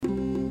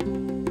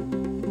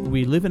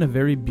we live in a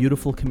very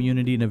beautiful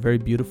community in a very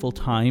beautiful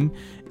time,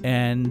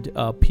 and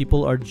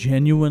people are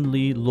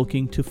genuinely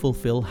looking to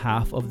fulfill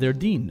half of their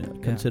deen,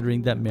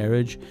 considering that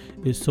marriage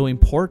is so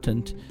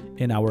important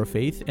in our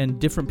faith, and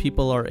different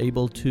people are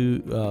able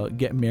to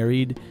get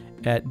married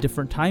at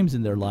different times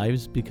in their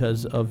lives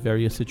because of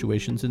various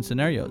situations and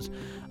scenarios.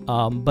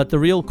 But the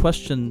real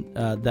question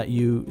that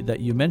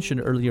you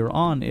mentioned earlier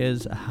on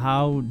is,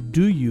 how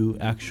do you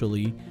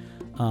actually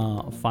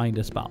find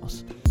a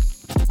spouse?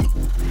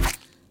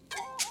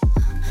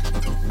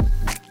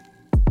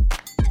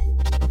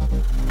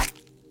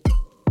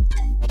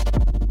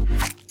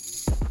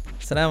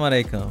 Assalamu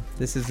alaikum.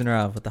 This is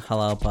Nurav with the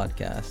Halal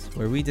Podcast,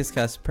 where we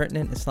discuss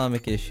pertinent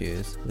Islamic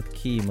issues with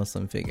key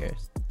Muslim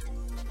figures.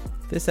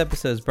 This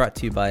episode is brought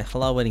to you by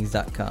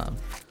halalweddings.com.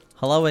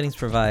 Halal Weddings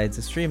provides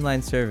a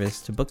streamlined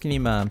service to book an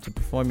imam to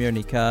perform your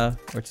nikah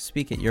or to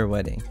speak at your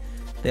wedding.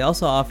 They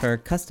also offer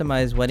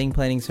customized wedding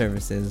planning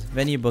services,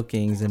 venue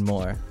bookings, and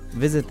more.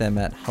 Visit them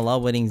at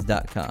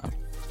halalweddings.com.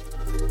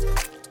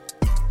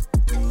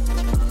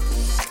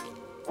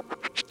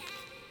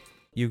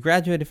 You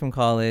graduated from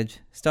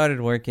college,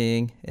 started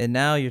working, and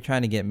now you're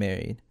trying to get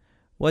married.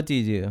 What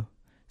do?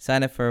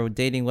 Sign up for a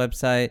dating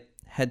website,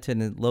 head to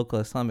a local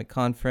Islamic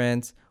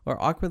conference,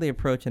 or awkwardly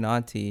approach an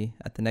auntie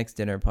at the next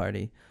dinner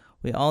party.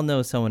 We all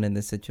know someone in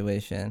this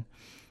situation.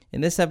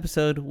 In this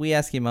episode, we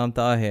ask Imam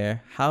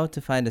Tahir how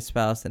to find a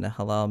spouse in a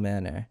halal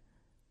manner.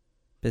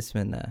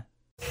 Bismillah.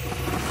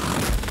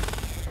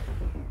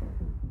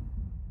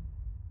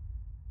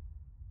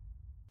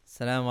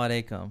 Assalamu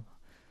alaikum.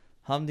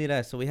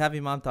 Alhamdulillah. So we have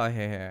Imam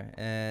Tahir here,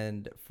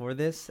 and for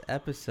this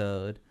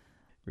episode,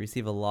 we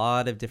receive a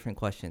lot of different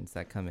questions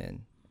that come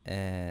in,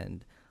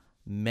 and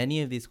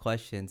many of these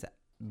questions,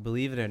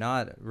 believe it or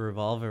not,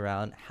 revolve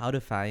around how to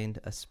find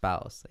a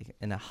spouse, like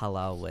in a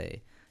halal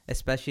way,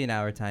 especially in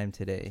our time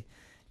today.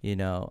 You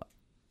know,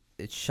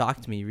 it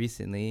shocked me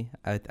recently.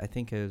 I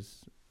think I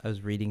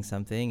was reading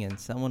something, and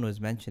someone was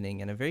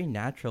mentioning in a very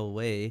natural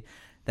way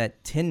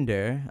that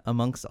Tinder,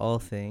 amongst all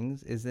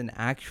things, is an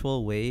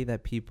actual way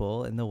that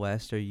people in the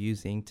West are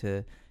using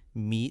to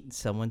meet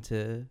someone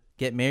to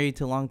get married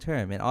to long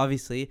term. And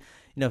obviously,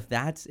 you know, if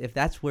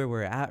that's where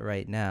we're at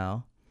right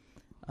now,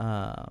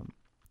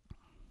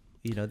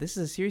 you know, this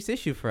is a serious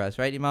issue for us,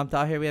 right, Imam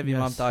Tahir? We have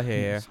Imam Tahir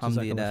here.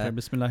 Alhamdulillah.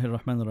 Bismillahir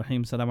Rahmanir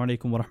Rahim. Assalamu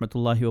alaikum wa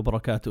rahmatullahi wa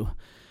barakatuh.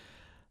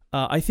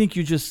 I think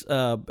you just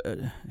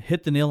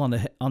hit the nail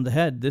on the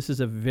head. This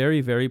is a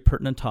very, very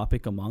pertinent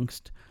topic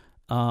amongst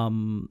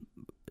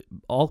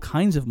all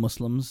kinds of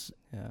Muslims,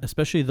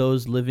 especially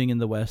those living in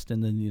the West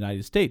and in the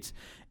United States.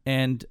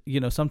 And, you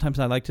know, sometimes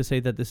I like to say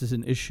that this is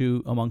an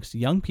issue amongst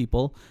young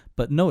people,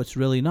 but no, it's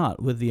really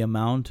not. With the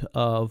amount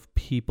of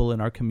people in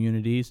our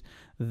communities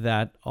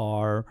that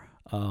are,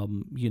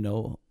 you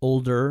know,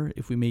 older,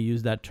 if we may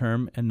use that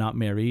term, and not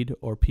married,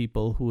 or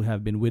people who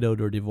have been widowed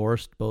or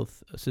divorced,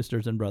 both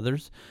sisters and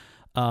brothers,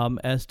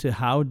 as to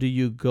how do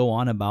you go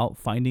on about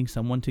finding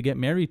someone to get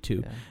married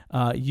to.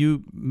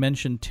 You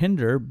mentioned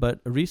Tinder, but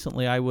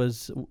recently I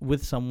was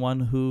with someone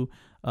who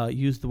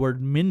used the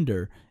word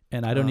minder,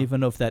 and I don't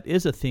even know if that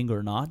is a thing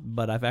or not,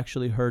 but I've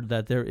actually heard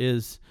that there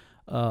is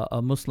a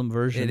Muslim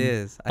version. It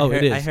is.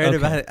 It is. I heard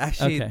about it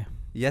actually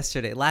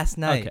yesterday, last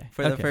night,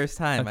 for the first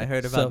time. I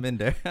heard about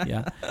minder.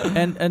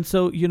 And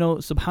so, you know,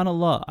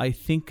 subhanAllah, I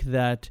think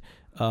that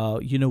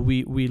you know,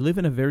 we live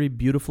in a very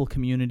beautiful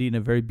community in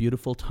a very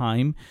beautiful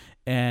time,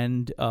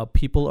 and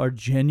people are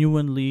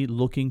genuinely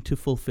looking to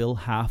fulfill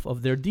half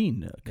of their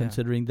deen,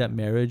 considering that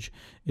marriage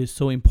is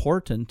so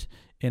important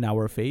in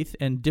our faith,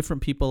 and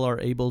different people are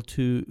able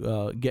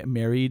to get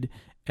married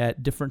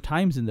at different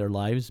times in their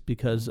lives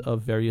because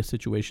of various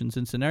situations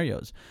and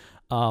scenarios.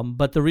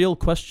 But the real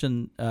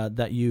question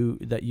that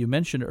you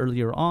mentioned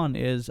earlier on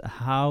is,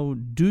 how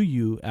do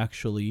you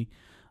actually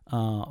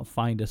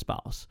find a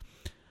spouse?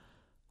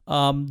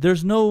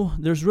 There's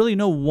really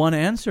no one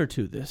answer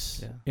to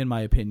this, in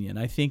my opinion.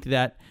 I think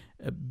that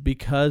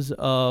because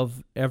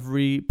of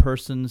every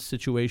person's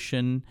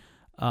situation,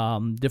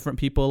 different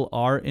people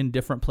are in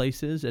different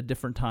places at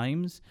different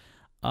times,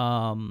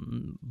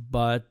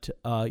 but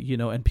you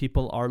know, and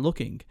people are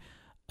looking.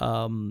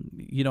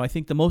 You know, I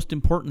think the most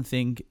important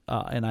thing,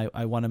 and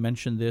I want to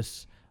mention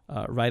this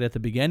right at the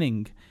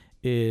beginning,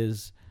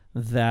 is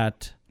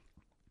that,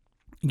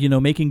 you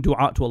know, making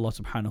dua to Allah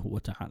subhanahu wa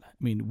ta'ala.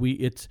 I mean,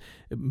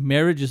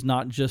 marriage is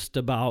not just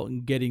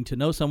about getting to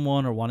know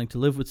someone or wanting to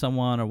live with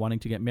someone or wanting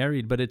to get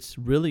married, but it's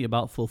really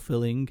about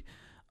fulfilling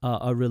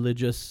a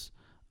religious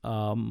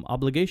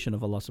obligation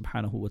of Allah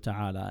subhanahu wa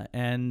ta'ala.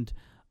 And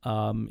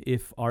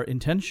if our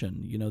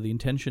intention, you know, the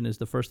intention is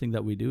the first thing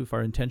that we do. If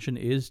our intention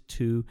is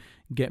to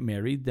get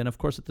married, then of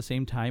course at the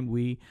same time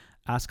we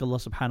ask Allah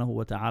subhanahu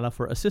wa ta'ala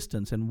for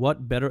assistance. And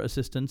what better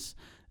assistance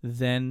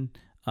than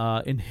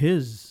in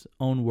His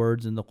own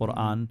words in the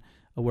Quran,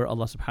 where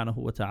Allah subhanahu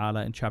wa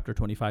ta'ala in chapter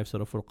 25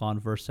 Surah Furqan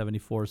verse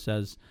 74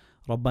 says,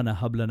 رَبَّنَا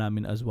هَبْ لَنَا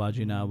مِنْ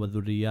أَزْوَاجِنَا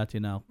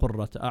وَذُرِّيَّاتِنَا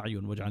قُرَّةَ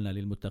أَعْيُنٍ وَاجْعَلْنَا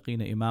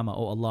لِلْمُتَّقِينَ إِمَامًا.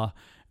 Oh Allah,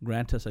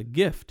 grant us a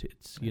gift.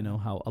 It's,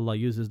 how Allah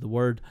uses the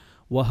word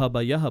وَهَبَ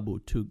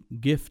يَهَبُ, to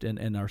gift,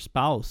 and our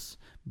spouse,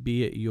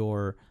 be it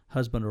your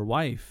husband or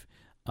wife,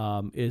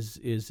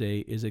 is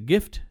a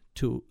gift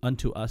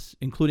unto us,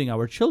 including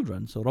our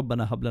children. So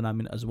رَبَّنَا هَبْ لَنَا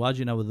مِنْ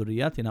أَزْوَاجِنَا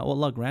وَذُرِّيَّاتِنَا. Oh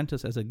Allah, grant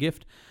us as a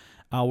gift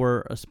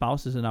our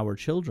spouses and our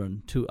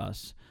children to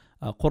us.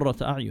 قُرَّةَ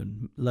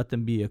أَعْيُنٍ, let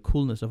them be a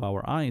coolness of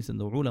our eyes. And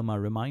the ulama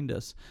remind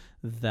us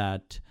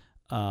that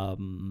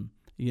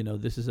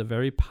this is a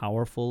very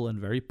powerful and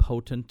very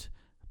potent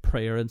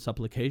prayer and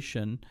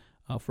supplication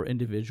for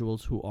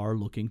individuals who are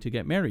looking to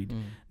get married.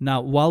 Now,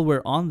 while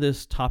we're on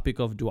this topic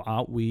of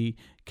dua, we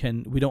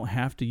don't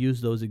have to use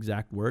those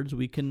exact words.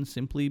 We can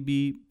simply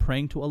be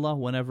praying to Allah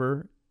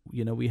whenever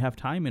we have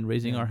time, and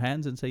raising our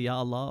hands and say, Ya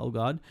Allah, oh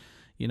God,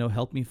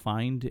 help me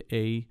find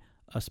a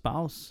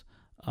spouse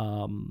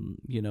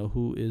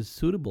who is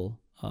suitable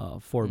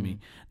for me.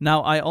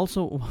 Now, I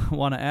also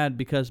want to add,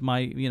 because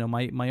my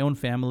own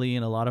family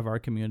and a lot of our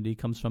community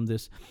comes from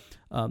this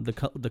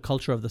the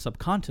culture of the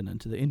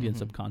subcontinent, the Indian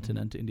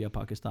subcontinent, India,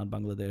 Pakistan,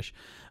 Bangladesh,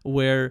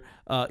 where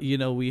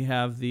we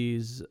have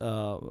these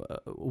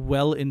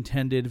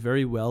well-intended,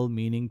 very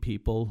well-meaning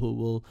people who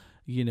will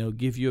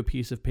give you a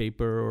piece of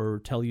paper or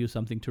tell you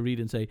something to read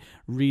and say,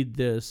 read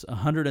this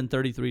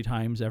 133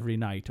 times every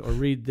night, or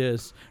read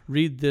this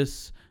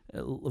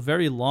a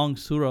very long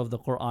surah of the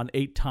Quran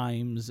 8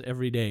 times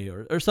every day,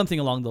 or something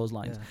along those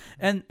lines.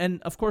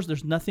 And of course,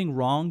 there's nothing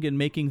wrong in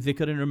making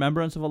dhikr in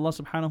remembrance of Allah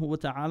subhanahu wa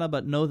ta'ala,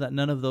 but know that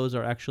none of those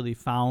are actually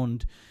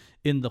found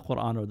in the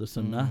Quran or the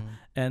Sunnah.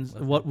 And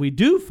what we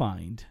do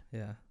find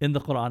in the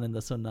Quran and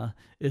the Sunnah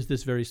is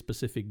this very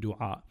specific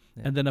dua.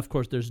 And then, of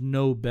course, there's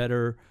no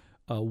better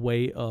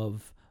way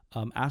of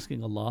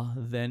asking Allah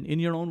than in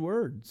your own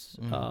words,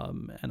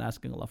 and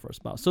asking Allah for a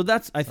spouse. So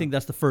I think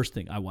that's the first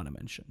thing I want to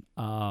mention.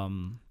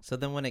 So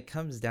then when it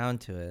comes down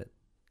to it,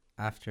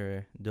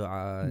 after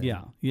dua,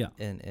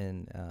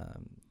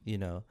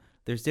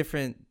 there's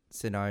different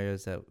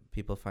scenarios that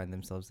people find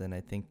themselves in.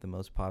 I think the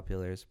most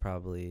popular is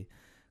probably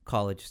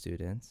college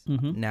students.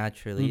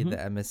 Naturally, the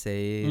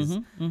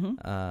MSAs.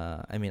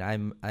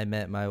 I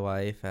met my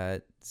wife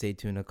at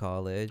Zaytuna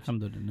College.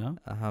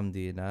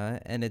 Alhamdulillah.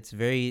 And it's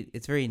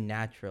very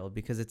natural,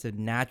 because it's a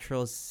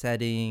natural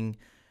setting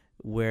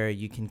where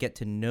you can get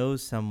to know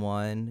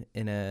someone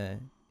in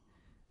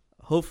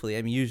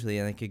usually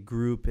in like a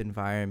group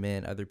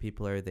environment. Other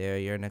people are there.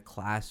 You're in a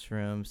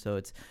classroom, so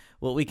it's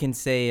what we can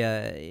say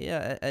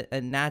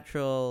a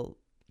natural,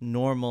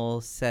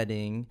 normal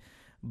setting.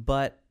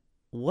 But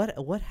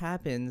what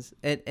happens,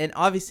 and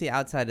obviously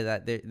outside of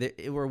that,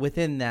 we're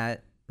within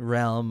that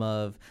realm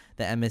of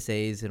the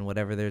MSAs and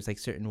whatever. There's like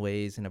certain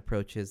ways and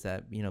approaches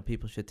that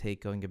people should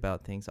take going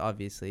about things,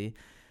 obviously.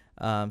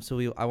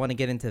 So I want to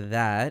get into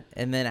that,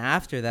 and then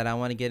after that I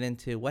want to get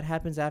into what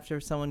happens after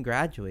someone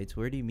graduates.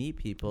 Where do you meet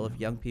people if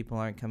young people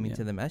aren't coming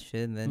to the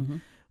masjid?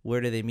 Then where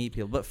do they meet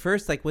people? But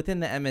first, like within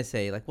the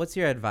MSA, like what's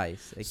your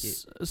advice?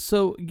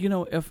 So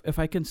if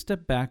I can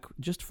step back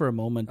just for a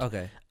moment.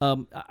 Okay.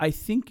 I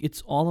think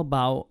it's all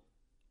about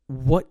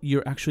what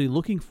you're actually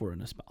looking for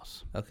in a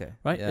spouse. Okay.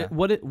 Right? Yeah.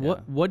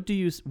 What do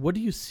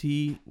you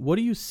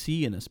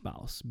see in a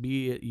spouse?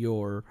 Be it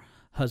your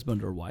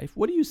husband or wife.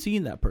 What do you see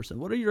in that person?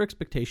 What are your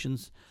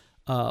expectations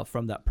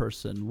from that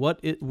person?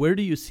 Where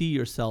do you see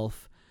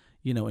yourself,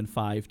 in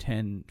 5,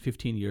 10,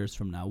 15 years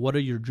from now? What are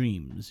your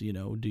dreams?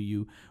 Do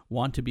you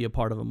want to be a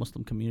part of a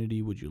Muslim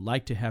community? Would you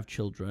like to have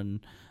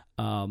children?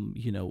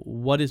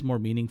 What is more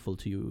meaningful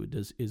to you?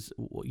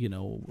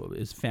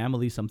 Is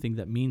family something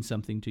that means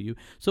something to you?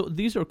 So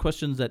these are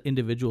questions that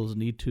individuals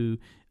need to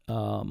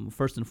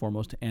first and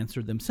foremost to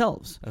answer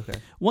themselves. Okay.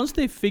 Once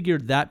they've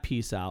figured that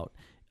piece out,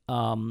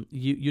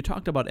 you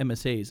talked about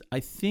MSAs. I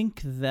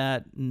think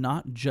that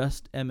not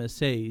just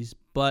MSAs,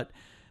 but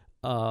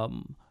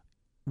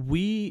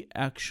we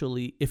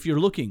actually, if you're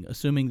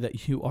assuming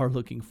that you are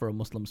looking for a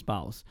Muslim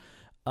spouse,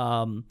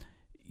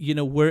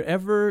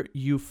 wherever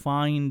you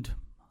find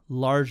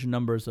large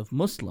numbers of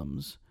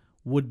Muslims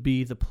would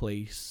be the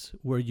place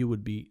where you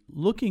would be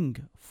looking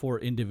for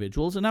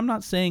individuals. And I'm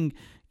not saying,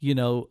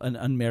 an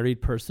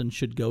unmarried person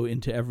should go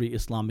into every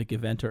Islamic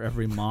event or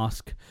every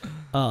mosque,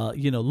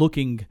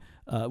 looking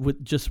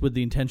with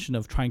the intention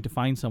of trying to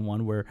find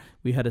someone. Where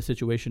we had a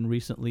situation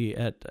recently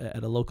at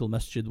a local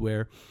masjid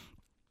where,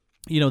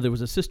 there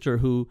was a sister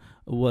who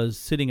was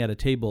sitting at a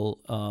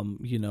table,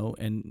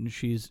 and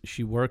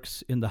she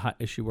works in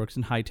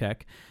high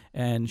tech,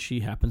 and she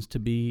happens to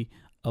be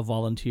a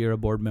volunteer, a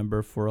board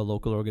member for a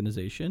local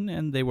organization,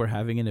 and they were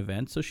having an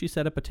event. So she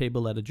set up a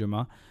table at a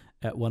Jummah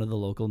at one of the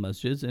local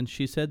masjids, and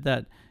she said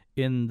that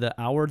in the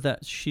hour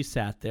that she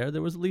sat there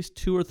was at least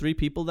 2 or 3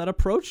 people that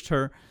approached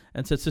her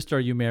and said, "Sister, are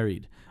you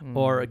married?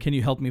 Or can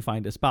you help me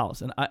find a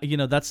spouse?" And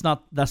that's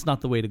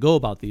not the way to go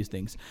about these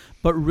things.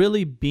 But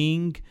really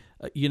being,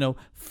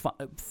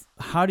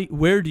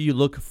 where do you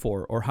look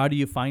for, or how do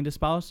you find a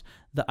spouse?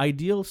 The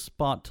ideal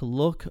spot to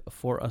look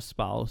for a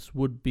spouse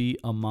would be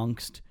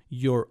amongst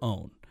your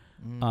own.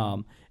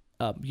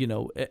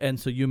 And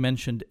so you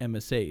mentioned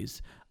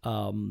MSAs.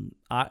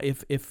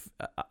 If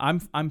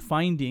I'm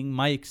finding,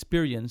 my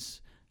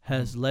experience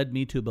has led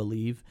me to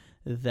believe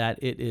that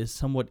it is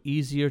somewhat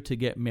easier to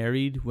get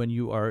married when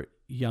you are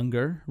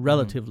younger,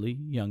 relatively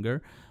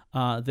younger,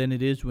 than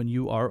it is when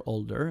you are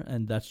older,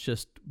 and that's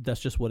just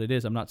what it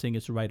is. I'm not saying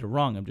it's right or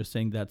wrong. I'm just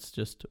saying that's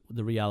just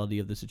the reality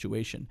of the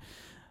situation.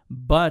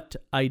 But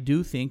I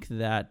do think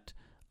that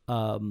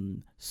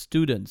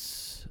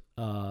students,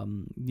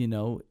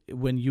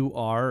 when you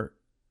are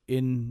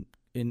in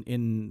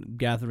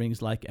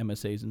gatherings like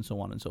MSAs and so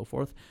on and so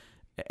forth,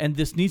 and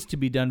this needs to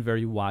be done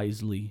very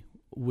wisely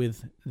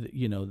with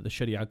the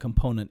Sharia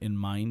component in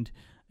mind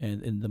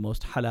and in the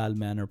most halal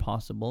manner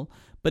possible.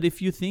 But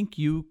if you think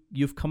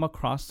you've come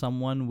across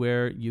someone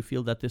where you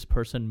feel that this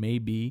person may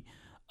be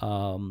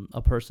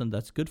a person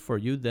that's good for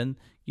you, then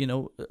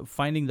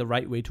finding the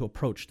right way to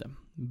approach them,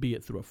 be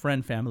it through a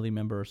friend, family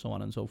member, or so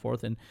on and so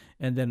forth, and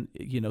then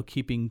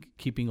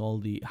keeping all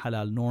the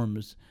halal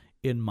norms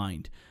in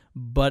mind.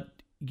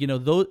 But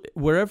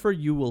wherever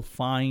you will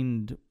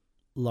find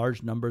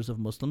large numbers of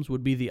Muslims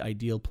would be the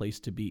ideal place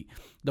to be.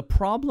 The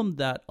problem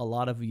that a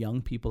lot of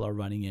young people are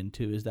running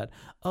into is that,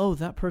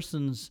 that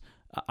person's,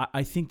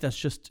 I think that's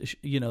just,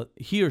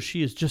 he or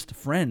she is just a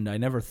friend. I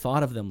never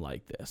thought of them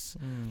like this.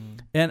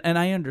 And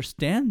I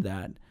understand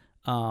that.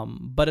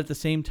 But at the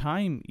same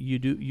time, you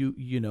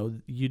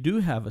do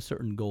have a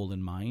certain goal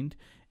in mind,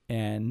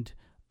 and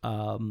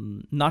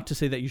not to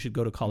say that you should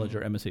go to college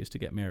or MSAs to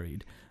get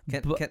married.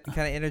 Can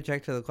I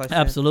interject to the question?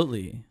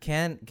 Absolutely.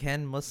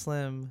 Can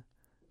Muslim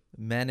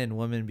men and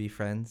women be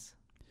friends?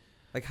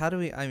 Like, how do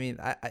we? I mean,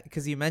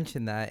 because you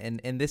mentioned that,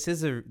 and this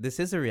is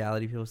a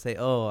reality. People say,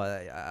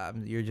 "Oh,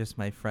 you're just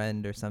my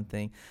friend" or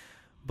something,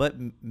 but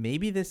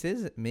maybe this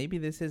is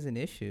an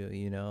issue.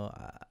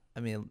 I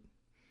mean,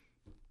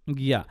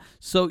 yeah.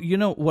 So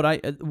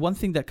one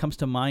thing that comes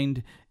to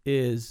mind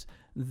is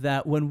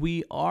that when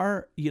we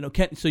are,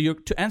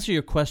 to answer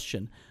your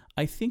question,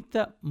 I think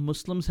that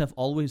Muslims have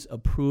always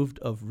approved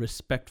of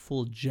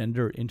respectful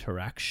gender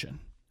interaction.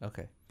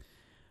 Okay.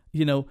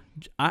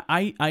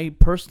 I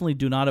personally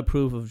do not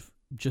approve of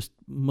just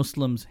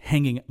Muslim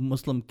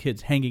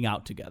kids hanging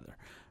out together,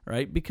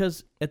 right?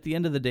 Because at the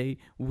end of the day,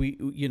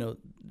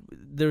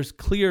 there's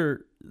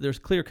clear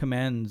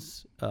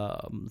commands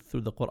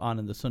through the Quran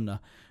and the Sunnah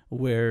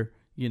where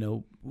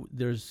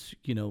there's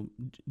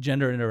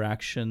gender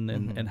interaction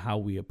and how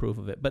we approve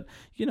of it. But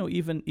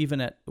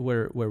even at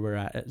where we're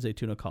at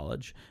Zaytuna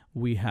College,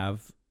 we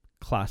have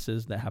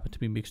classes that happen to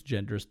be mixed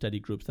gender, study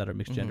groups that are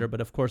mixed gender.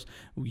 But of course,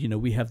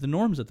 we have the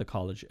norms at the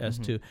college as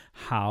to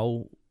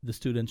how the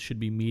students should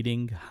be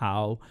meeting,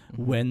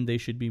 when they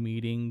should be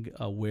meeting,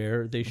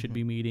 where they should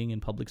be meeting in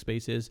public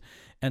spaces.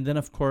 And then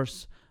of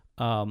course,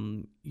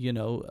 making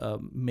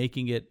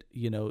it,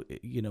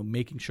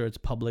 making sure it's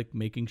public,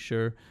 making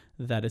sure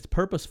that it's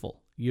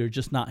purposeful. You're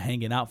just not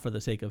hanging out for the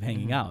sake of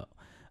hanging out.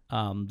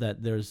 That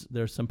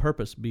there's some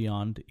purpose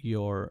beyond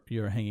your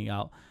hanging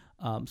out.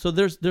 So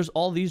there's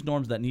all these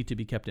norms that need to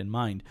be kept in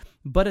mind.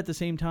 But at the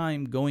same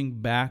time, going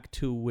back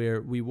to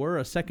where we were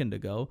a second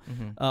ago,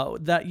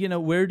 that,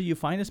 where do you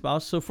find a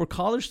spouse? So for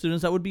college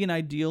students, that would be an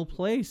ideal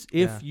place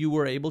if you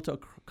were able to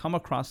come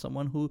across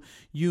someone who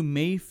you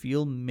may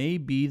feel may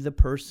be the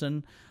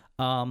person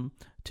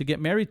to get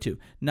married to.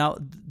 Now,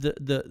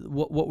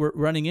 what we're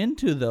running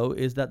into, though,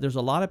 is that there's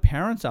a lot of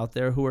parents out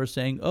there who are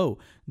saying,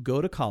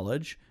 go to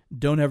college,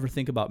 don't ever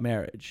think about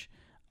marriage.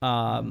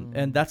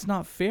 And that's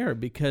not fair,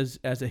 because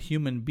as a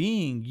human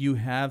being, you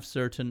have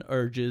certain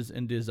urges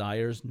and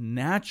desires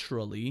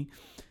naturally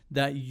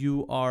that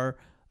you are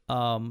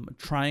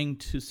trying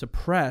to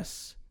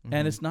suppress,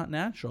 and it's not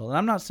natural. And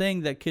I'm not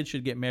saying that kids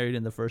should get married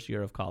in the first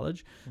year of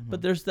college,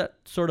 but there's that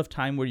sort of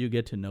time where you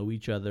get to know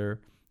each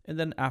other, and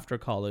then after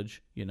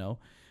college,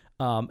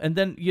 and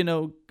then,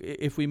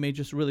 if we may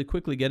just really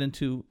quickly get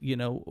into,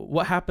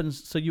 what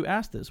happens. So you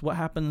asked this, what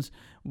happens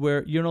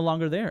where you're no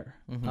longer there?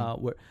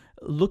 Where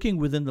looking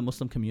within the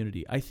Muslim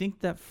community, I think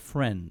that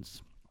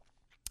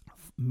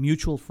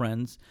mutual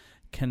friends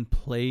can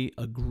play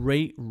a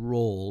great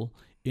role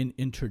in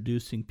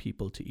introducing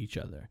people to each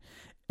other.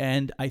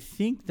 And I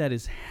think that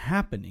is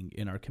happening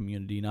in our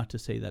community, not to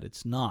say that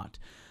it's not.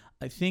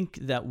 I think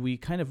that we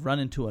kind of run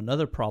into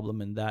another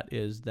problem, and that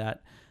is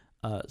that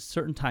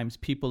certain times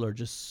people are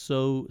just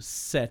so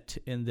set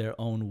in their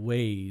own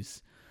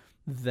ways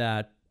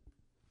that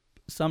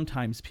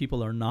sometimes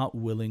people are not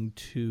willing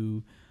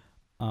to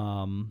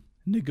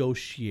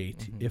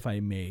negotiate, if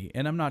I may.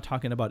 And I'm not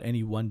talking about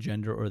any one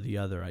gender or the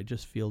other. I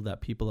just feel that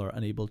people are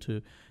unable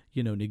to,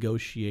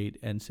 negotiate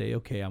and say,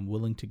 okay, I'm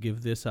willing to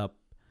give this up,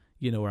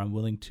 where I'm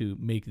willing to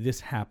make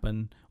this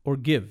happen or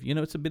give.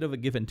 It's a bit of a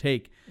give and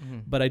take. Mm-hmm.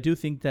 But I do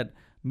think that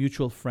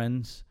mutual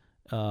friends,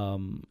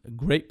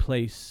 great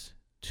place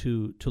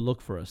to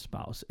look for a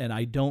spouse. And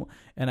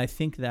I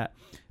think that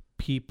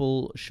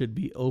people should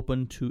be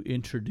open to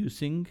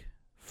introducing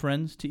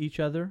friends to each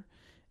other.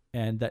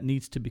 And that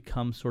needs to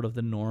become sort of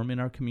the norm in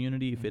our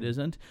community if it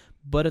isn't.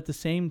 But at the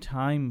same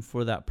time,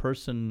 for that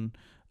person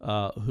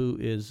who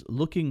is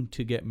looking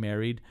to get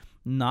married,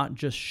 not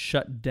just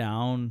shut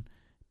down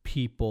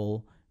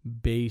people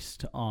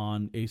based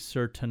on a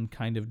certain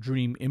kind of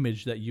dream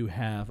image that you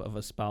have of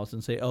a spouse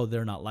and say, oh,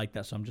 they're not like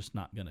that, so I'm just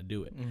not going to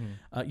do it.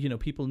 Mm-hmm.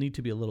 People need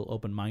to be a little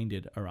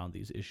open-minded around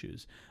these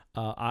issues.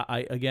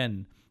 I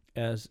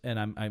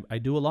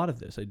do a lot of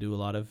this. I do a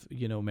lot of,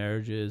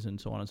 marriages and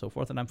so on and so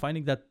forth. And I'm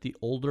finding that the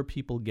older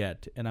people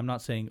get, and I'm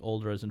not saying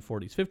older as in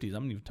 40s, 50s,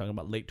 I'm even talking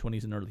about late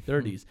 20s and early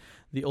 30s.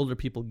 The older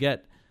people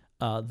get,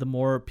 the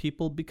more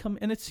people become,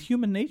 and it's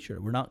human nature.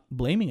 We're not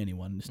blaming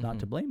anyone. It's not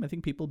to blame. I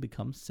think people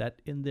become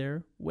set in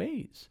their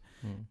ways.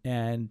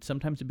 And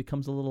sometimes it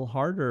becomes a little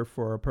harder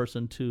for a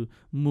person to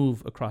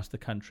move across the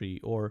country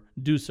or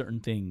do certain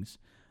things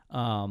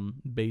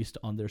based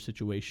on their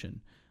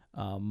situation.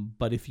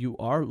 But if you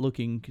are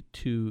looking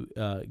to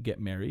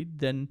get married,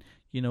 then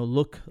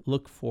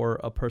look for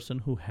a person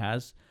who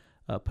has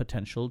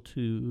potential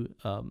to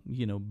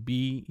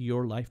be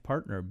your life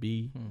partner,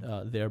 be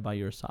there by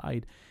your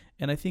side.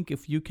 And I think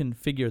if you can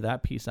figure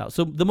that piece out,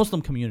 so the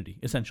Muslim community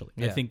essentially,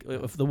 I think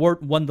if the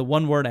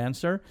one word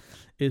answer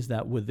is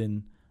that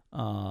within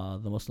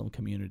the Muslim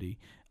community.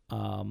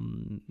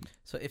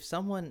 So if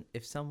someone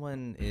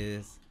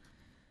is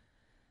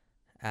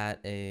at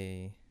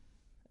a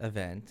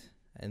event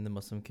in the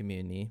Muslim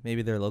community,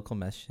 maybe their local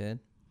masjid,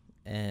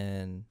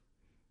 and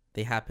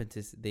they happen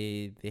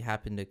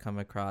to come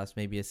across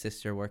maybe a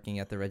sister working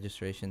at the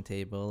registration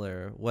table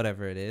or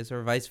whatever it is,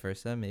 or vice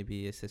versa,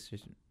 maybe a sister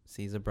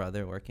sees a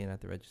brother working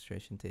at the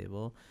registration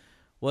table.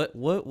 What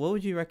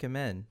would you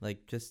recommend?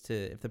 Like, just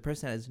if the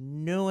person has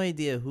no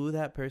idea who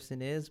that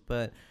person is,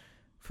 but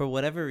for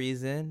whatever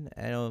reason,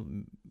 I know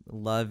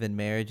love and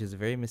marriage is a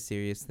very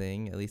mysterious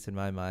thing, at least in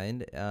my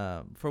mind.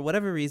 For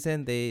whatever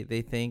reason,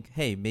 they think,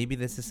 hey, maybe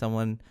this is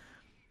someone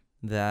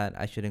that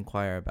I should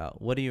inquire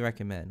about. What do you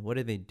recommend? What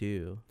do they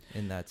do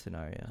in that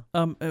scenario?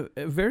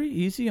 Very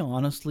easy,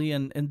 honestly,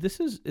 and this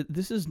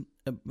is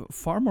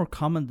far more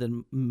common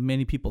than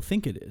many people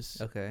think it is.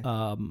 Okay.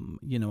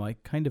 I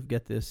kind of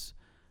get this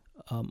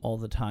all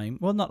the time.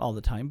 Well, not all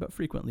the time, but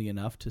frequently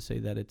enough to say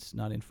that it's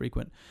not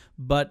infrequent.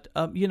 But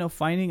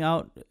finding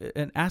out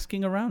and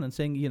asking around and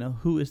saying,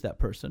 who is that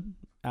person?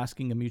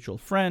 Asking a mutual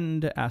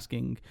friend,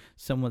 asking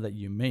someone that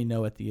you may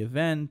know at the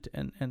event,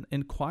 and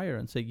inquire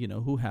and say,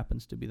 who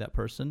happens to be that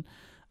person?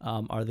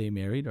 Are they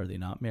married? Are they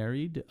not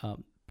married?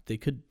 They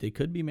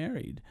could be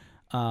married.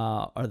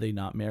 Are they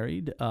not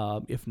married?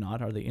 If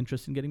not, are they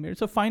interested in getting married?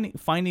 So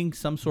finding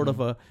some sort of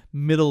a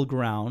middle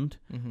ground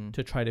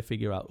to try to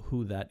figure out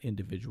who that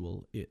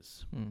individual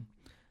is.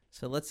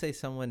 So let's say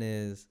someone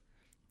is,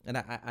 and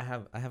I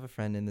have a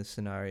friend in this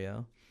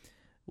scenario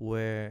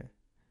where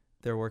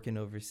they're working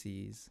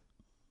overseas.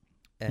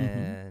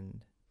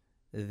 And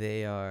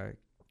they are,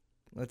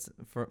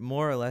 for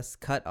more or less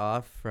cut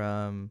off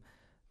from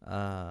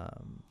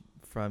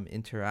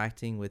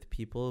interacting with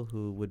people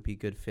who would be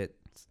good fits,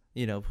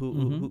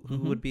 who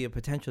would be a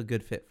potential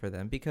good fit for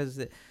them, because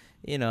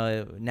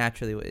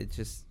naturally it's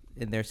just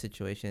in their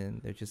situation,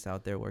 they're just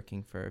out there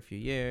working for a few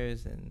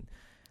years, and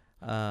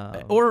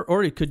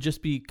or it could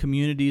just be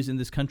communities in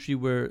this country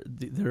where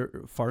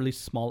they're fairly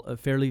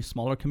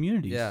smaller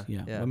communities. Yeah.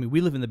 I mean, we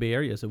live in the Bay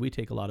Area, so we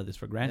take a lot of this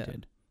for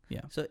granted.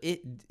 Yeah. So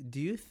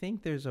do you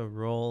think there's a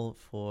role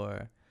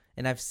for,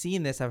 and I've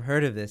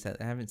heard of this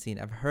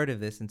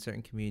in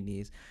certain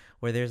communities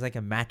where there's like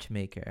a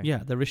matchmaker.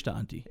 Yeah, the Rishta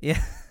auntie.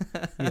 Yeah.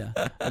 Yeah.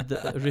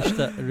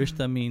 The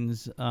Rishta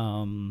means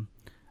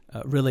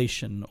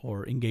relation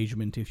or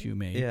engagement, if you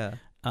may. Yeah.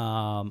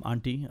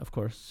 Auntie, of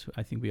course,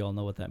 I think we all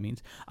know what that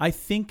means. I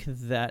think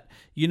that,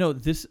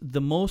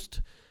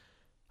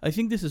 I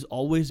think this has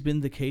always been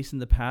the case in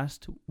the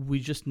past.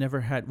 We just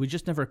never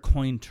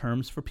coined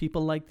terms for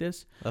people like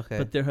this. Okay.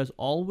 But there has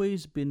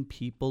always been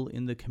people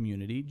in the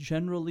community,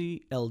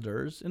 generally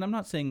elders, and I'm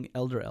not saying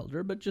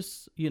elder, but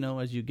just,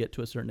 as you get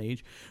to a certain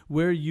age,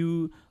 where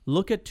you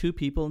look at two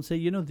people and say,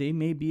 they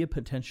may be a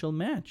potential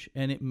match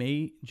and it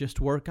may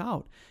just work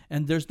out.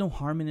 And there's no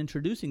harm in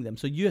introducing them.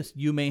 So yes,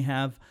 you may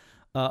have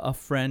a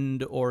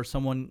friend or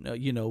someone,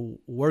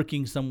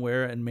 working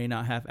somewhere and may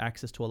not have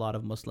access to a lot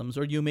of Muslims,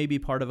 or you may be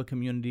part of a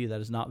community that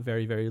is not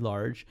very, very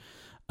large.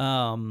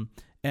 And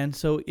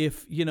so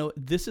if,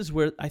 this is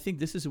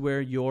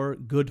where your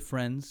good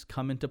friends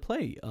come into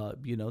play.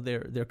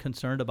 They're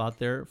concerned about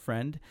their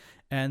friend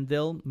and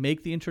they'll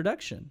make the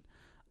introduction,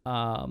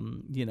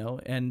 and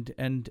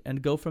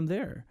go from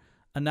there.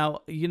 And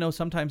now,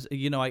 sometimes,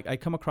 I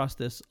come across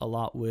this a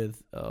lot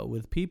with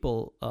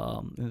people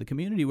in the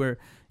community where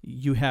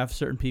you have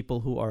certain people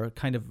who are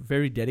kind of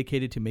very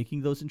dedicated to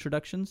making those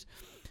introductions.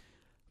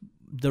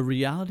 the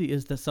reality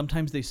is that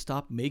sometimes they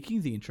stop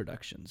making the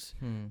introductions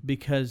Hmm.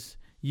 because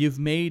you've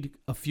made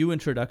a few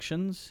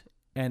introductions,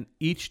 and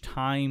each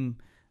time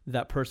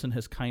that person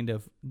has kind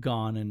of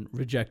gone and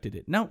rejected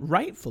it. Now,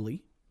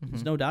 rightfully,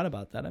 there's no doubt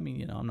about that. I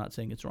mean, I'm not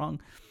saying it's wrong,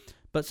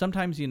 but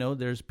sometimes,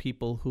 there's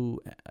people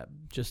who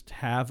just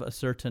have a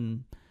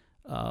certain,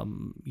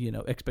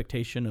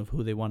 expectation of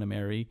who they want to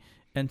marry.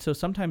 And so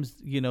sometimes,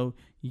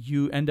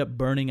 you end up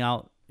burning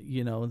out,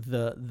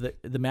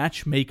 the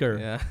matchmaker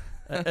Yeah.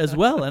 as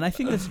well. And I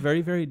think that's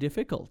very, very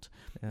difficult.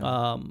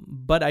 Yeah.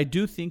 But I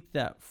do think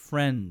that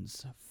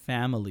friends,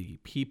 family,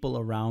 people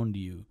around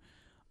you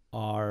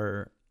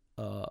are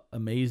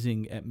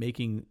amazing at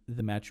making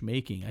the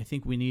matchmaking. I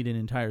think we need an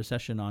entire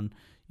session on,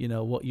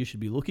 what you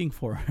should be looking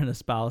for in a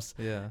spouse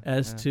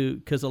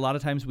because a lot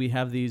of times we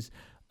have these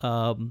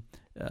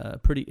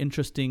pretty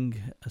interesting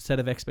set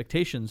of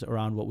expectations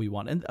around what we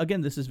want. And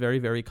again, this is very,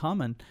 very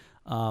common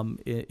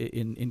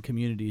in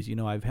communities.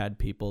 I've had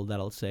people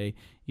that'll say,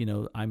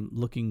 I'm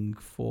looking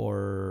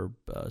for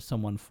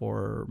someone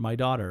for my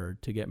daughter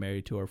to get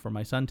married to or for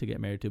my son to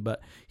get married to,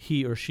 but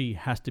he or she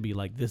has to be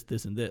like this,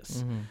 this, and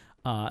this.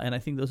 And I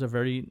think those are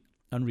very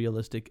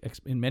unrealistic,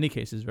 in many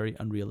cases, very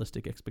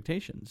unrealistic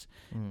expectations.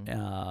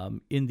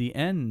 In the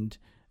end,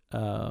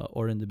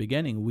 or in the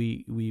beginning,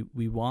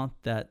 we want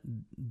that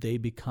they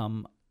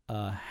become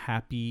a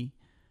happy,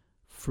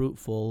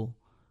 fruitful,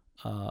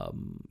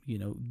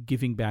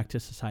 giving back to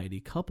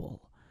society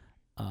couple.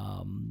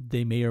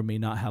 They may or may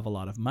not have a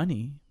lot of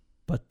money,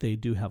 but they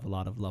do have a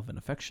lot of love and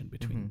affection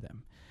between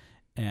them.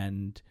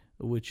 And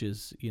which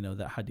is,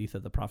 that hadith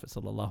of the Prophet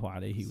sallallahu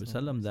alaihi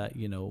wasallam that,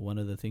 one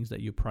of the things that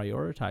you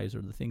prioritize,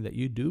 or the thing that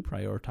you do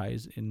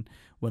prioritize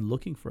when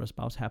looking for a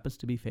spouse, happens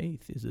to be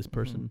faith. Is this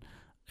person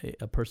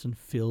a person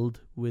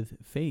filled with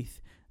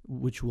faith,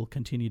 which will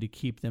continue to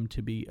keep them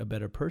to be a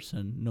better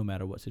person no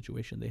matter what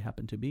situation they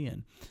happen to be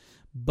in.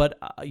 But,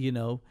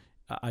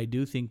 I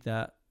do think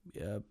that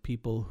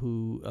people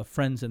who,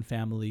 friends and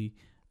family,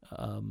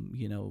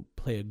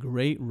 play a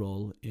great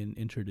role in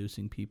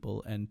introducing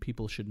people, and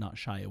people should not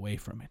shy away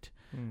from it.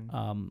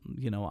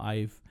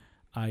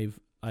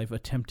 I've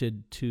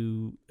attempted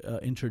to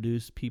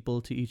introduce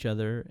people to each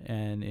other,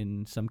 and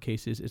in some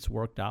cases it's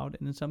worked out,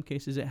 and in some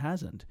cases it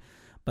hasn't.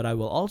 But I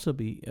will also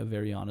be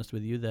very honest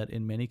with you that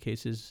in many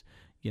cases,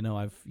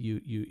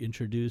 you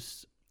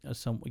introduce there's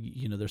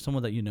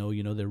someone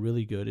that they're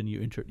really good, and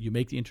you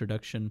make the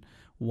introduction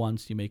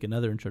once, you make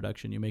another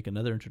introduction,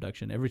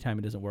 every time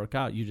it doesn't work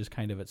out, you just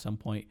kind of at some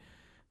point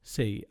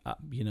say,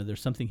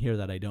 there's something here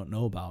that I don't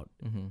know about,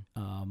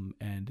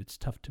 and it's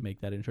tough to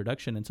make that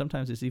introduction, and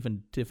sometimes it's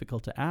even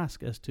difficult to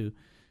ask as to,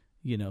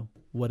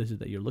 what is it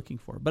that you're looking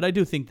for. But I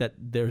do think that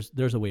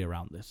there's a way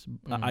around this.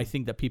 I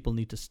think that people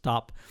need to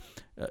stop,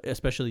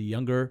 especially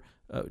younger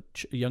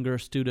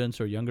students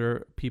or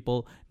younger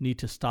people need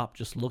to stop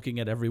just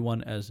looking at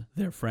everyone as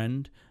their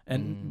friend,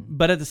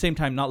 but at the same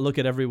time not look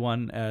at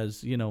everyone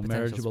as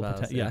marriageable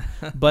spouse,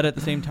 but at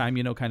the same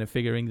time kind of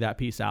figuring that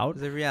piece out.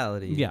 The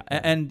reality.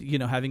 And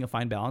having a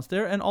fine balance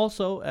there, and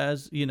also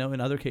as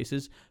in other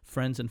cases,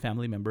 friends and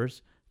family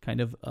members kind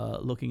of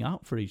looking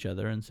out for each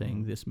other and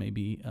saying this may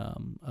be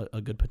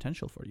a good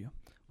potential for you.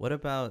 What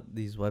about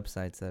these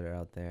websites that are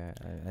out there?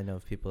 I know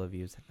people have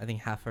used, I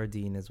think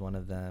Hafardeen is one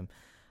of them.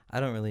 I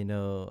don't really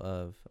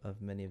know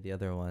of many of the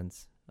other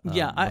ones.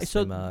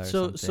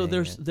 So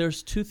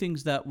there's two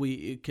things that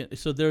we can.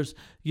 So there's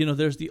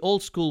the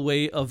old school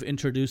way of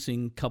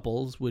introducing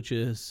couples, which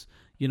is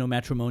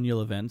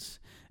matrimonial events,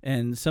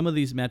 and some of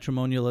these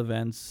matrimonial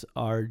events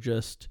are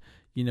just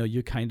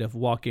you kind of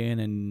walk in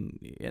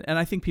and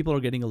I think people are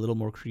getting a little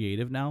more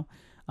creative now.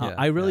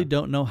 I really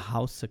don't know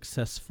how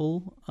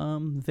successful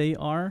they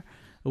are.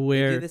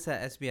 Where you do this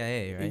at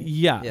SBIA, right?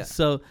 Yeah.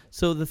 So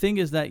the thing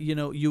is that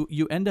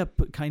you end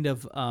up kind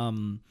of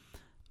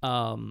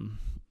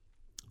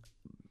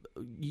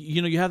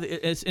you have,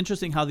 it's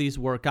interesting how these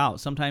work out.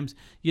 Sometimes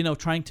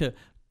trying to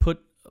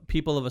put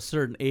people of a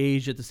certain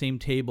age at the same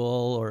table,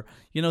 or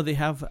they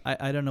have,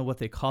 I don't know what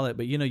they call it,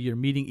 but you're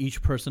meeting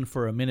each person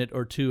for a minute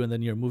or two, and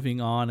then you're moving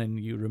on, and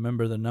you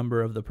remember the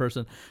number of the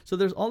person. So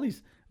there's all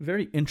these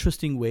very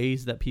interesting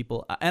ways that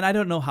people, and I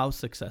don't know how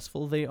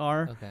successful they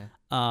are. Okay.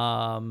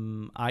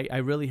 I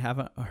really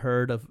haven't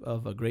heard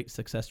of a great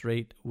success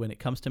rate when it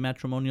comes to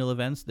matrimonial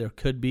events. There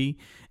could be,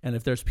 and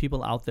if there's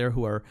people out there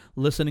who are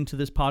listening to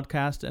this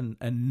podcast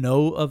and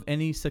know of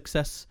any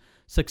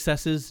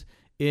successes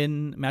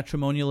in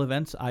matrimonial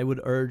events, I would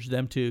urge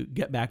them to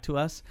get back to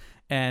us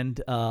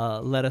and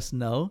let us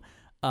know,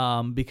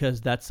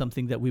 because that's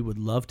something that we would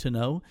love to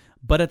know.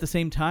 But at the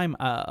same time,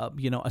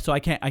 so I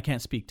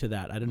can't speak to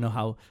that. I don't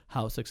know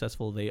how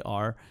successful they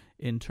are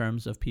in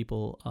terms of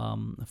people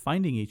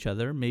finding each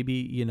other.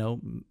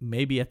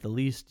 Maybe at the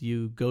least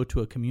you go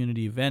to a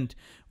community event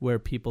where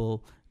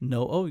people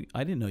know, oh,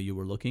 I didn't know you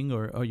were looking,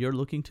 or you're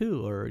looking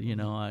too, or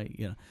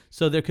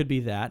so there could be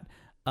that,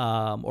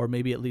 or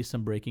maybe at least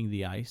some breaking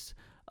the ice.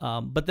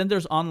 But then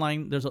there's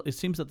online. It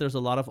seems that there's a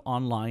lot of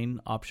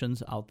online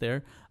options out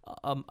there.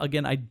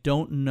 Again, I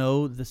don't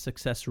know the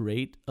success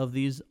rate of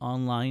these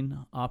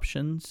online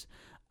options.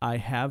 I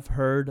have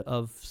heard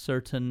of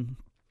certain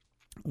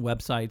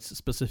websites,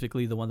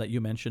 specifically the one that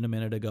you mentioned a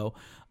minute ago,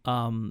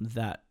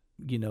 that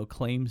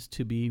claims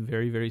to be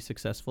very, very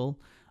successful.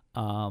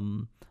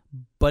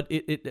 But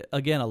it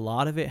again, a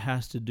lot of it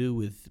has to do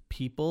with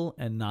people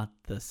and not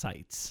the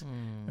sites,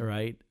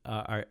 right?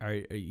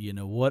 What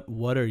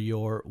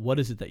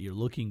is it that you're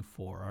looking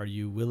for? Are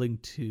you willing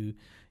to,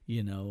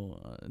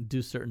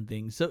 do certain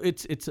things? So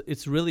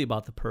it's really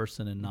about the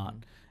person and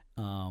not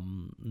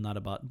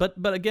about.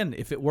 But again,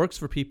 if it works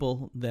for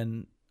people,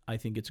 then I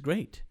think it's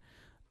great.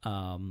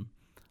 And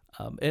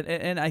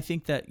I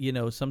think that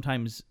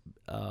sometimes.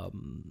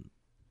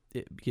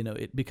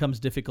 It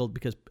becomes difficult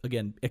because,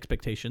 again,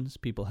 expectations.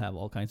 People have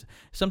all kinds.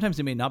 Sometimes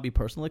it may not be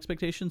personal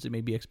expectations. It may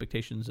be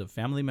expectations of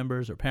family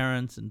members or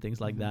parents and things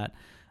like that.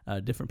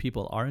 Different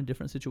people are in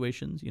different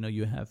situations.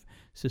 You have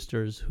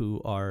sisters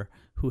who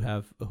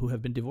have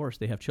been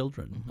divorced. They have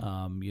children.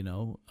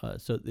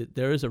 So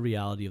there is a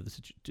reality of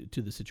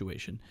to the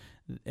situation,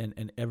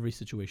 and every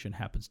situation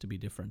happens to be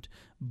different.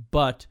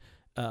 But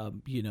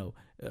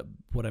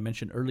what I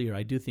mentioned earlier,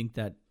 I do think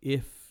that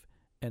if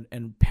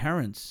and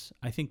parents,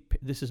 I think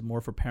this is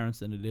more for parents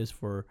than it is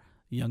for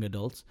young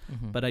adults.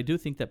 But I do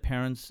think that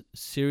parents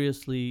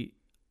seriously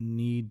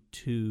need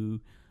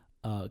to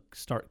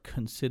start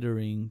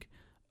considering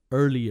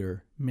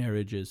earlier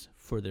marriages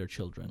for their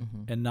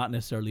children, and not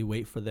necessarily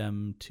wait for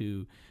them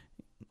to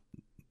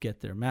get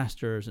their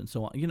masters and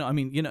so on.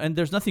 And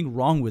there's nothing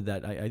wrong with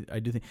that. I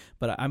do think,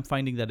 but I'm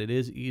finding that it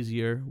is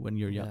easier when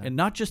you're young, and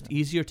not just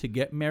easier to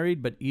get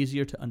married, but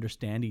easier to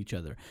understand each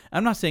other.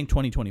 I'm not saying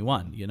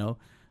 2021,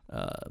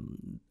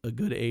 a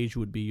good age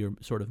would be your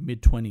sort of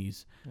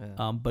mid-20s.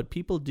 But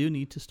people do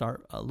need to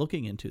start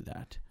looking into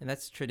that. And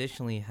that's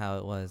traditionally how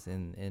it was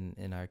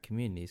in our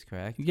communities,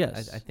 correct?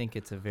 Yes. I think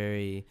it's a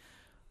very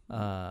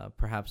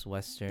perhaps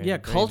Western. Yeah,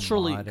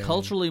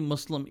 culturally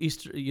Muslim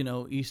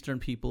Eastern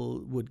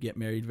people would get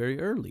married very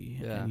early.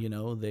 Yeah.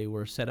 And they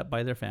were set up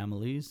by their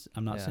families.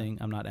 I'm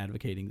not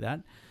advocating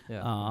that.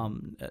 Yeah.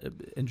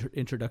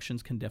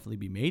 Introductions can definitely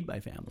be made by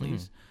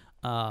families.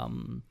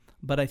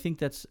 But I think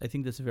that's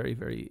very,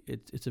 very.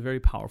 It's a very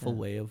powerful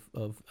way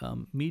of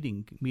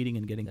meeting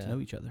and getting to know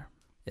each other.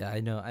 Yeah, I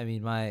know. I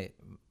mean, my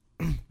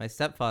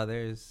stepfather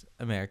is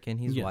American.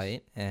 He's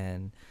white,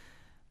 and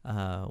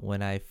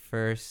when I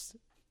first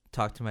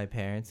talked to my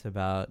parents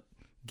about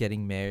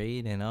getting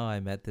married, I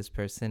met this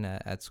person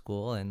at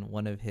school, and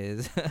one of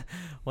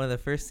the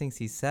first things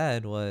he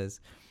said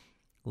was,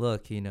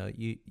 "Look,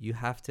 you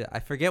have to." I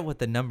forget what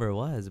the number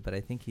was, but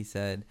I think he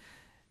said,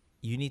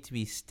 you need to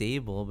be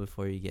stable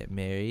before you get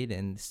married,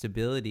 and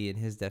stability in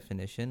his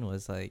definition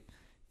was like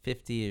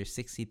 $50,000 or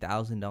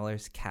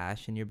 $60,000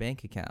 cash in your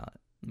bank account,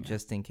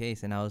 just in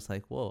case. And I was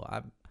like, whoa,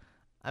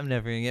 I'm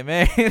never gonna get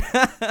married.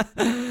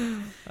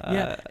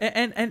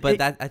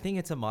 But I think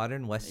it's a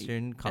modern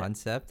Western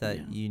concept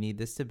that you need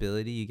the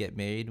stability. You get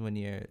married when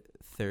you're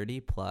 30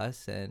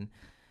 plus, and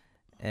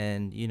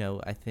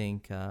I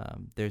think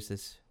there's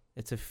this.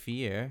 It's a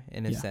fear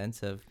in a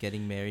sense of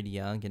getting married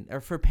young,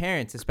 or for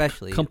parents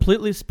especially.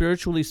 Completely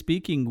spiritually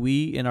speaking,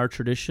 we in our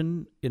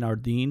tradition, in our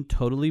deen,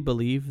 totally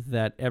believe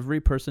that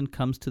every person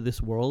comes to this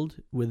world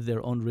with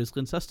their own rizq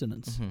and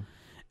sustenance.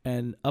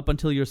 And up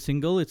until you're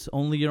single, it's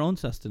only your own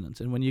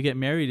sustenance. And when you get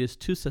married, it's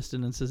two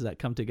sustenances that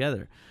come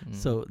together.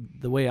 So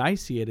the way I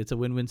see it, it's a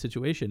win-win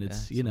situation.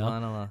 It's,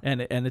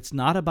 and it's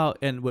not about,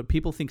 and what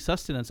people think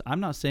sustenance, I'm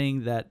not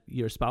saying that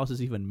your spouse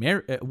is even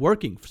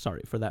working,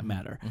 for that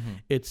matter.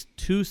 It's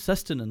two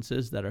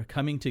sustenances that are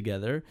coming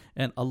together,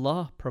 and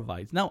Allah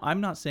provides. Now, I'm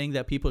not saying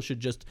that people should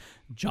just,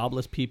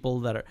 jobless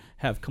people that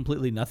have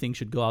completely nothing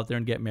should go out there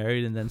and get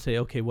married and then say,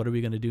 okay, what are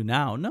we going to do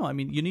now? No, I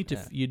mean,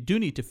 you do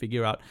need to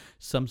figure out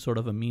some sort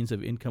of a means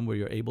of income where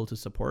you're able to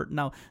support.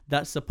 Now,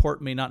 that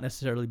support may not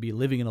necessarily be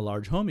living in a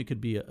large home. It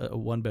could be a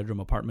one-bedroom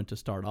apartment to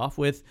start off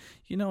with,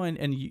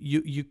 and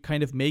you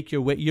kind of make your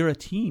way. You're a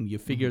team. You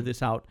figure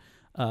this out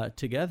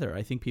together.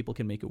 I think people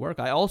can make it work.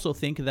 I also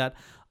think that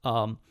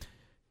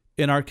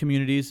in our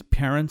communities,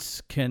 parents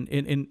can,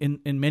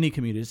 in many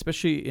communities,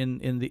 especially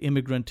in the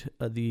immigrant,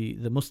 the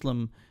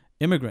Muslim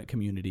immigrant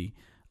community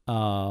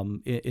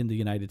in the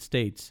United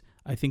States,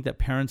 I think that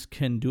parents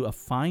can do a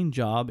fine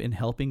job in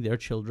helping their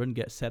children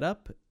get set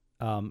up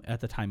at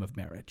the time of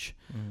marriage.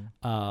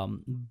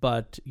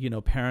 But,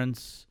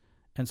 parents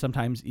and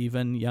sometimes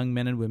even young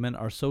men and women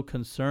are so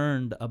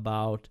concerned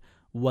about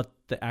what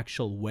the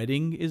actual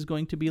wedding is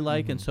going to be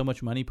like, and so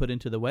much money put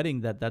into the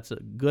wedding that's a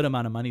good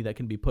amount of money that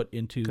can be put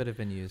into could have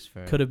been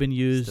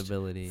used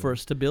for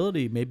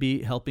stability,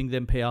 maybe helping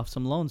them pay off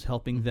some loans,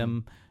 helping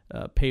them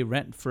pay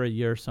rent for a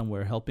year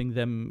somewhere, helping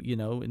them,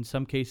 in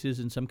some cases,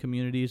 in some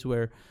communities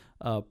where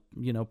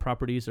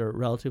properties are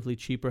relatively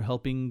cheaper,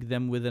 helping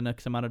them with an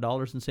X amount of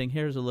dollars and saying,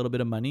 here's a little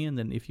bit of money, and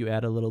then if you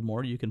add a little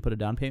more, you can put a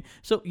down payment.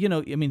 So,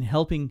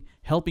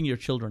 helping your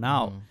children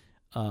out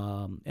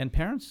And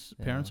parents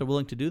are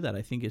willing to do that.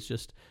 I think it's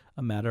just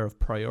a matter of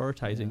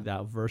prioritizing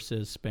that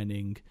versus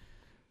spending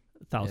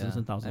thousands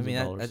and thousands of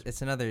dollars.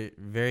 It's another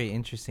very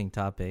interesting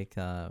topic,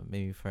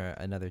 maybe for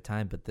another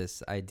time, but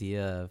this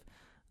idea of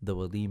the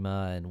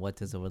walima and what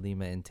does a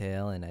walima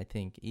entail. And I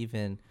think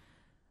even,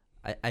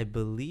 I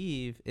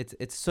believe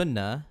it's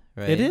sunnah,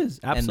 right? It is,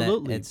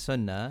 absolutely. It's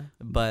sunnah,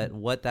 but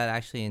what that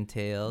actually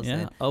entails.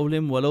 Yeah,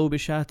 awlim walau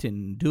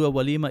bishatin. Do a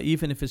walima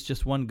even if it's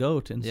just one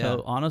goat. And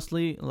so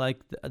honestly,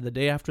 like the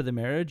day after the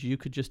marriage, you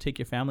could just take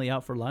your family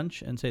out for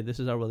lunch and say, this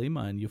is our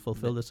walima, and you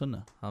fulfill the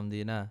sunnah.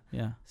 Alhamdulillah.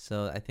 Yeah.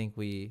 So I think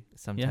we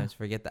sometimes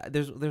forget that.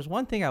 There's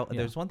one thing I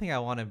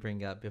want to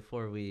bring up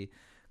before we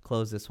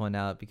close this one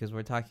out, because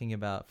we're talking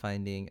about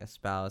finding a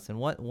spouse, and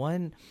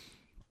one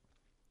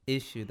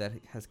issue that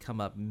has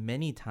come up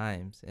many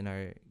times in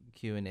our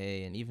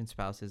Q&A, and even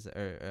spouses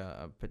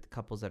or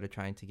couples that are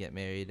trying to get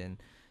married and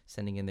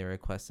sending in their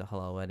requests to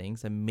halal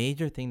weddings. A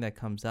major thing that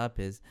comes up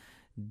is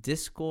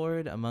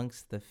discord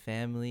amongst the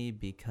family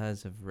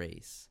because of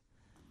race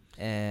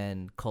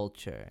and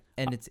culture.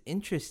 And it's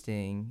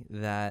interesting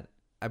that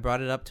I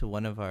brought it up to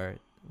one of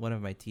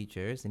my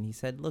teachers, and he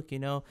said, look,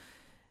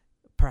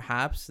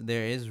 perhaps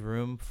there is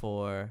room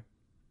for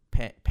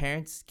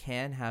parents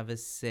can have a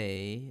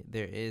say.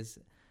 There is,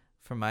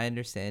 from my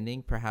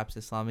understanding, perhaps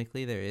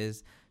Islamically, there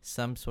is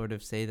some sort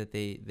of say that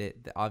they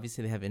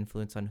obviously they have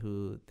influence on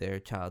who their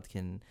child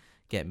can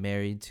get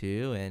married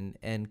to,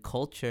 and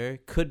culture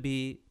could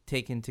be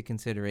taken into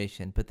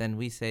consideration. But then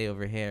we say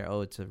over here,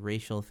 oh, it's a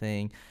racial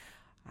thing.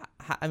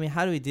 I mean,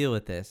 how do we deal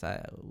with this?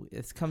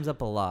 It comes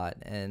up a lot,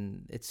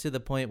 and it's to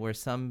the point where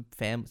some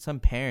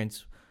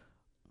parents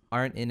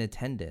aren't in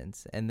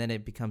attendance, and then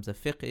it becomes a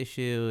fiqh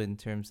issue in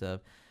terms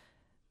of,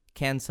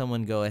 can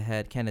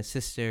a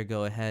sister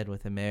go ahead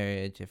with a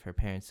marriage if her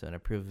parents don't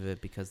approve of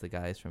it because the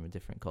guy is from a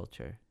different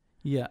culture?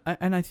 Yeah,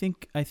 and I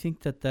think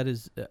that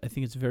is, I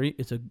think it's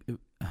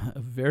a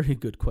very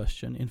good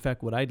question. In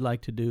fact, what I'd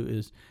like to do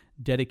is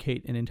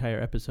dedicate an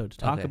entire episode to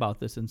talk about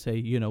this and say,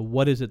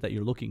 what is it that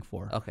you're looking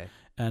for? Okay.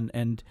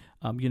 And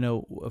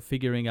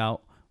figuring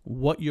out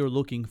what you're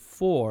looking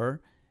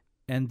for,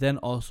 and then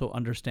also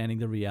understanding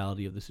the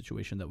reality of the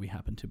situation that we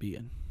happen to be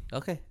in.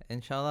 Okay,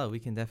 inshallah, we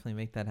can definitely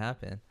make that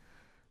happen.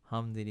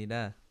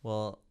 Alhamdulillah.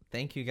 Well,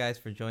 thank you guys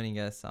for joining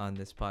us on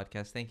this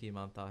podcast. Thank you,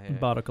 Imam Tahir.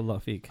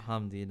 Barakallah feek.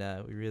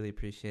 Alhamdulillah. We really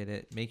appreciate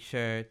it. Make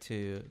sure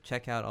to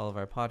check out all of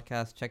our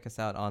podcasts. Check us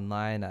out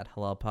online at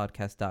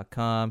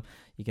halalpodcast.com.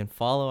 You can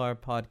follow our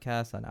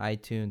podcast on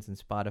iTunes and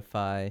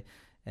Spotify,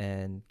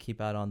 and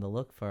keep out on the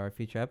look for our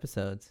future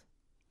episodes.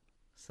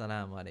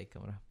 Assalamu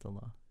alaikum wa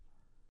rahmatullah.